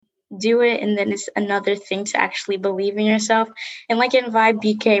do it, and then it's another thing to actually believe in yourself. And like in Vibe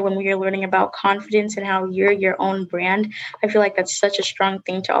BK, when we were learning about confidence and how you're your own brand, I feel like that's such a strong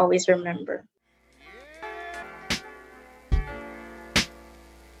thing to always remember.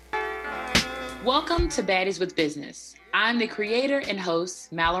 Welcome to Baddies with Business. I'm the creator and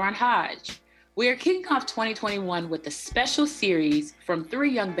host, Maloron Hodge. We are kicking off 2021 with a special series from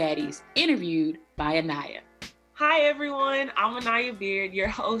three young baddies interviewed by Anaya. Hi everyone, I'm Anaya Beard, your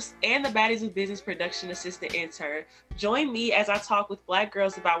host and the Baddies with Business production assistant intern. Join me as I talk with Black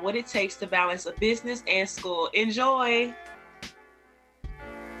girls about what it takes to balance a business and school. Enjoy!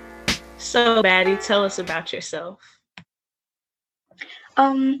 So, Baddie, tell us about yourself.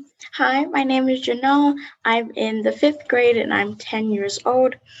 Hi, my name is Janelle. I'm in the 5th grade and I'm 10 years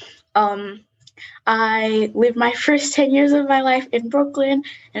old. I lived my first 10 years of my life in Brooklyn,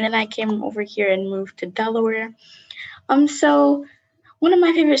 and then I came over here and moved to Delaware. So one of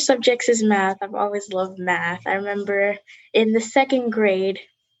my favorite subjects is math. I've always loved math. I remember in the 3rd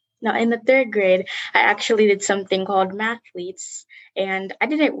grade, I actually did something called Mathletes, and I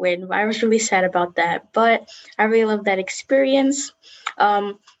didn't win, but I was really sad about that. But I really love that experience.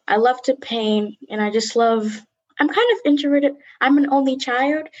 I love to paint, and I'm kind of introverted. I'm an only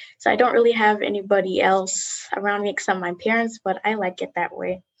child, so I don't really have anybody else around me except my parents, but I like it that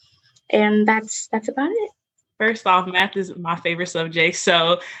way. And that's about it. First off, math is my favorite subject,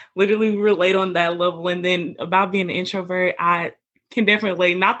 so literally relate on that level. And then about being an introvert, I can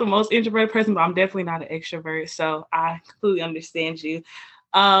definitely, not the most introverted person, but I'm definitely not an extrovert, so I completely understand you.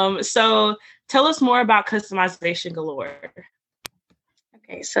 So tell us more about Customization Galore.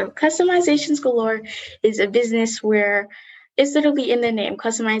 Okay, so Customizations Galore is a business where it's literally in the name,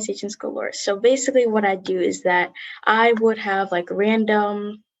 Customizations Galore. So basically what I do is that I would have like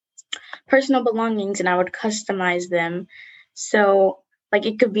random personal belongings and I would customize them. So like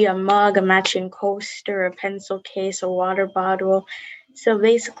it could be a mug, a matching coaster, a pencil case, a water bottle. So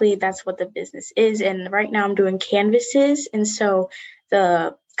basically that's what the business is. And right now I'm doing canvases. And so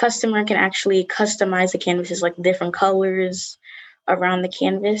the customer can actually customize the canvases, like different colors around the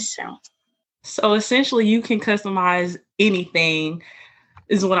canvas. So essentially you can customize anything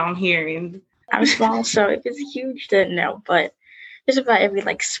is what I'm hearing. I'm small, so if it's huge, then no, but just about every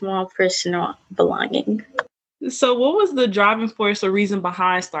like small personal belonging. So what was the driving force or reason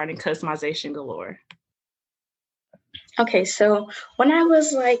behind starting Customization Galore? Okay, so when I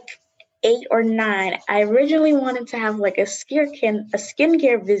was like 8 or 9, I originally wanted to have like a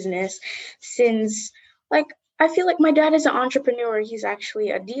skincare business, since like I feel like my dad is an entrepreneur. He's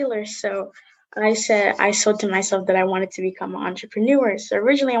actually a dealer. So I said to myself that I wanted to become an entrepreneur. So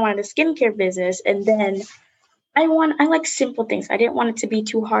originally I wanted a skincare business, and then I like simple things. I didn't want it to be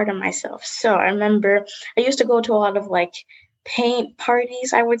too hard on myself. So I remember I used to go to a lot of like paint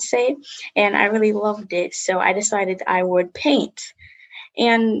parties, I would say, and I really loved it. So I decided I would paint.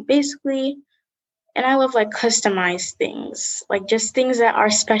 And basically, and I love like customized things, like just things that are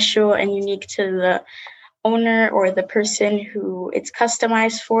special and unique to the owner or the person who it's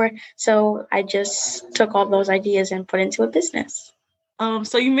customized for. So I just took all those ideas and put into a business.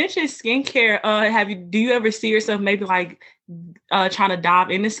 So you mentioned skincare. Do you ever see yourself maybe like trying to dive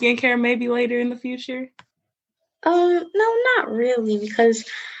into skincare maybe later in the future? No, not really, because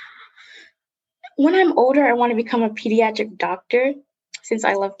when I'm older, I want to become a pediatric doctor, since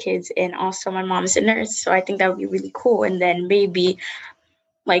I love kids, and also my mom is a nurse, so I think that would be really cool. And then maybe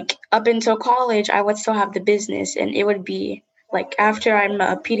like up until college, I would still have the business, and it would be like after I'm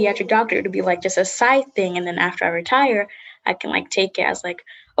a pediatric doctor, it would be like just a side thing, and then after I retire, I can like take it as like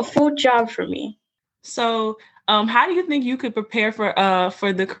a full job for me. So, how do you think you could prepare for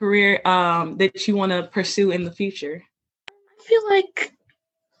the career that you want to pursue in the future? I feel like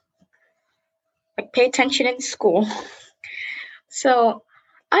pay attention in school. So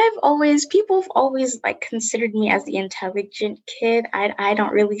people have always like considered me as the intelligent kid. I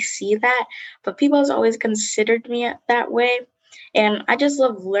don't really see that, but people have always considered me that way. And I just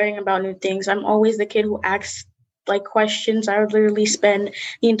love learning about new things. I'm always the kid who asks like questions. I would literally spend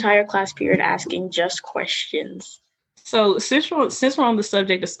the entire class period asking just questions. So since we're on the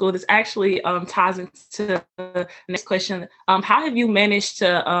subject of school, this actually ties into the next question. How have you managed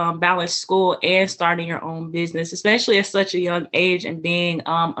to balance school and starting your own business, especially at such a young age and being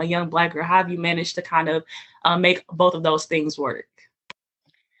a young Black girl? How have you managed to kind of make both of those things work?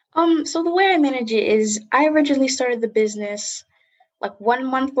 So the way I manage it is I originally started the business like 1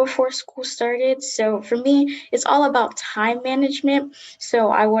 month before school started. So for me, it's all about time management.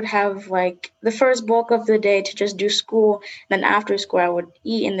 So I would have like the first bulk of the day to just do school. Then after school, I would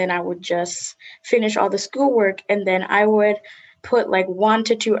eat, and then I would just finish all the schoolwork. And then I would put like 1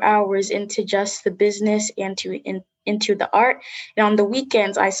 to 2 hours into just the business and into the art. And on the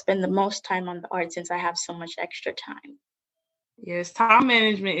weekends, I spend the most time on the art since I have so much extra time. Yes, time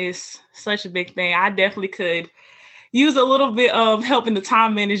management is such a big thing. I definitely could use a little bit of help in the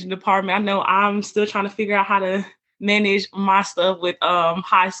time management department. I know I'm still trying to figure out how to manage my stuff with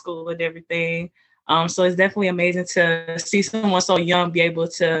high school and everything. So it's definitely amazing to see someone so young be able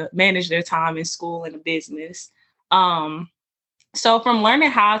to manage their time in school and a business. So from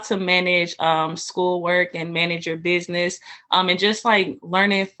learning how to manage schoolwork and manage your business, and just like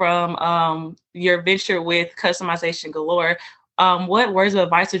learning from your venture with Customization Galore, what words of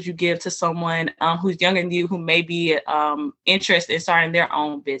advice would you give to someone who's younger than you who may be interested in starting their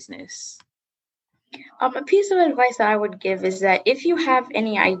own business? A piece of advice that I would give is that if you have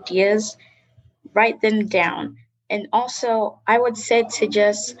any ideas, write them down. And also, I would say to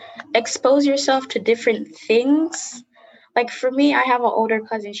just expose yourself to different things. Like for me, I have an older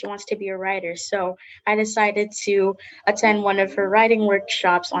cousin. She wants to be a writer. So I decided to attend one of her writing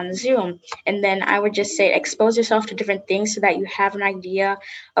workshops on Zoom. And then I would just say expose yourself to different things so that you have an idea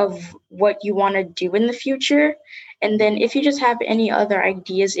of what you want to do in the future. And then if you just have any other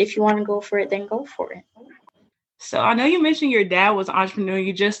ideas, if you want to go for it, then go for it. So I know you mentioned your dad was an entrepreneur.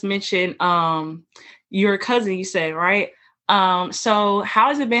 You just mentioned your cousin, you said, right? So how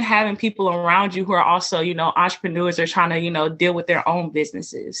has it been having people around you who are also, entrepreneurs or trying to, deal with their own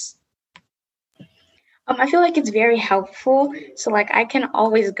businesses? I feel like it's very helpful. So like I can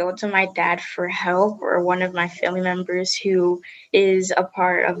always go to my dad for help or one of my family members who is a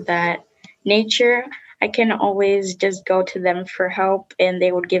part of that nature. I can always just go to them for help and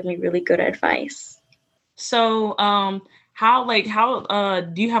they would give me really good advice. So how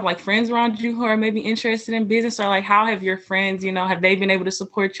do you have like friends around you who are maybe interested in business, or like how have your friends, have they been able to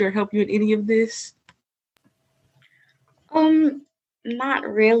support you or help you in any of this? Not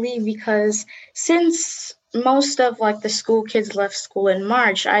really, because since most of like the school kids left school in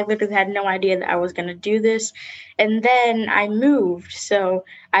March, I literally had no idea that I was going to do this. And then I moved, so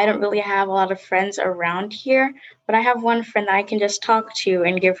I don't really have a lot of friends around here, but I have one friend that I can just talk to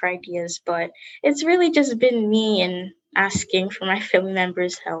and give her ideas. But it's really just been me and asking for my family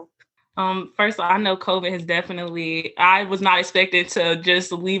members' help. First of all, I know COVID has I was not expected to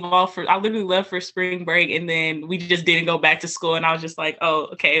just leave off I literally left for spring break and then we just didn't go back to school. And I was just like, oh,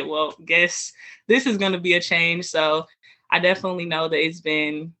 okay, well, guess this is going to be a change. So I definitely know that it's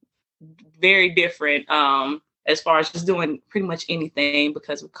been very different as far as just doing pretty much anything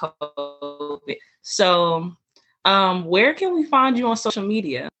because of COVID. So where can we find you on social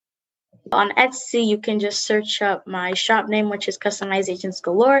media? On Etsy, you can just search up my shop name, which is Customizations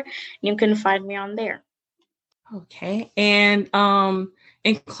Galore, and you can find me on there. Okay. And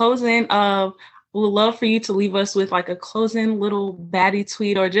in closing, we would love for you to leave us with like a closing little baddie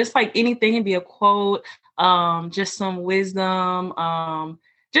tweet or just like anything. It'd be a quote, just some wisdom,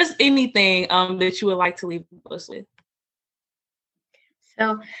 just anything that you would like to leave us with.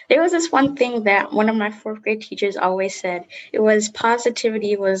 So there was this one thing that one of my fourth grade teachers always said. It was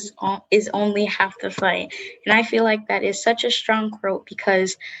positivity is only half the fight. And I feel like that is such a strong quote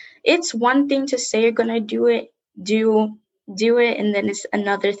because it's one thing to say you're going to do it, and then it's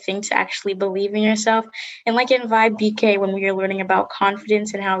another thing to actually believe in yourself. And like in Vibe BK, when we were learning about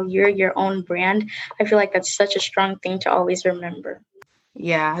confidence and how you're your own brand, I feel like that's such a strong thing to always remember.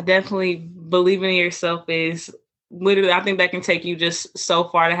 Yeah, definitely believing in yourself is literally, I think that can take you just so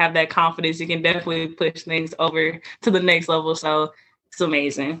far to have that confidence. You can definitely push things over to the next level. So it's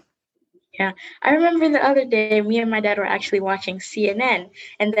amazing. Yeah, I remember the other day, me and my dad were actually watching CNN,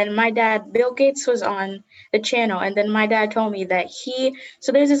 and then Bill Gates was on the channel, and then my dad told me that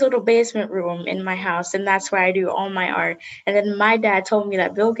so there's this little basement room in my house, and that's where I do all my art. And then my dad told me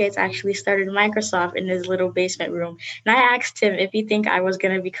that Bill Gates actually started Microsoft in his little basement room. And I asked him if he think I was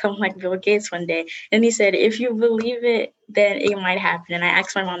going to become like Bill Gates one day. And he said, if you believe it, then it might happen. And I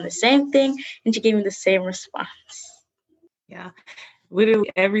asked my mom the same thing, and she gave me the same response. Yeah.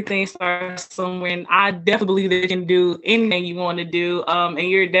 Literally everything starts somewhere, and I definitely believe that you can do anything you want to do. And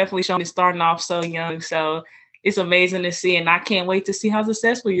you're definitely showing it starting off so young. So it's amazing to see, and I can't wait to see how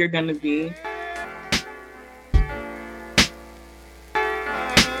successful you're going to be.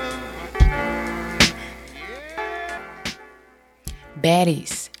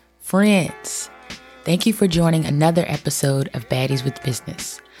 Baddies, friends, thank you for joining another episode of Baddies with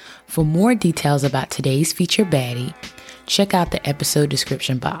Business. For more details about today's featured baddie, check out the episode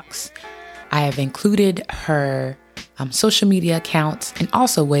description box. I have included her social media accounts and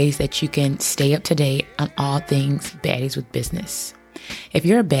also ways that you can stay up to date on all things Baddies with Business. If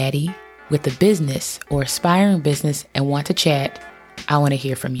you're a baddie, with a business or aspiring business and want to chat, I want to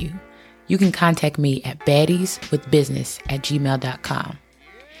hear from you. You can contact me at baddieswithbusiness@gmail.com.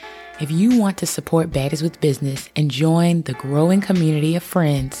 If you want to support Baddies with Business and join the growing community of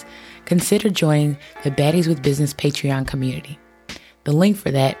friends, consider joining the Baddies with Business Patreon community. The link for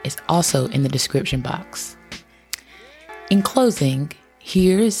that is also in the description box. In closing,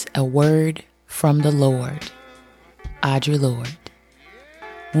 here's a word from the Lord. Audre Lorde.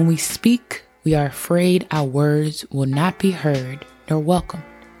 When we speak, we are afraid our words will not be heard nor welcomed.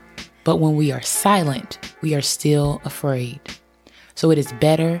 But when we are silent, we are still afraid. So it is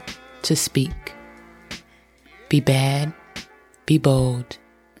better to speak. Be bad, be bold,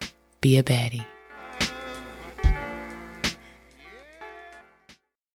 be a baddie.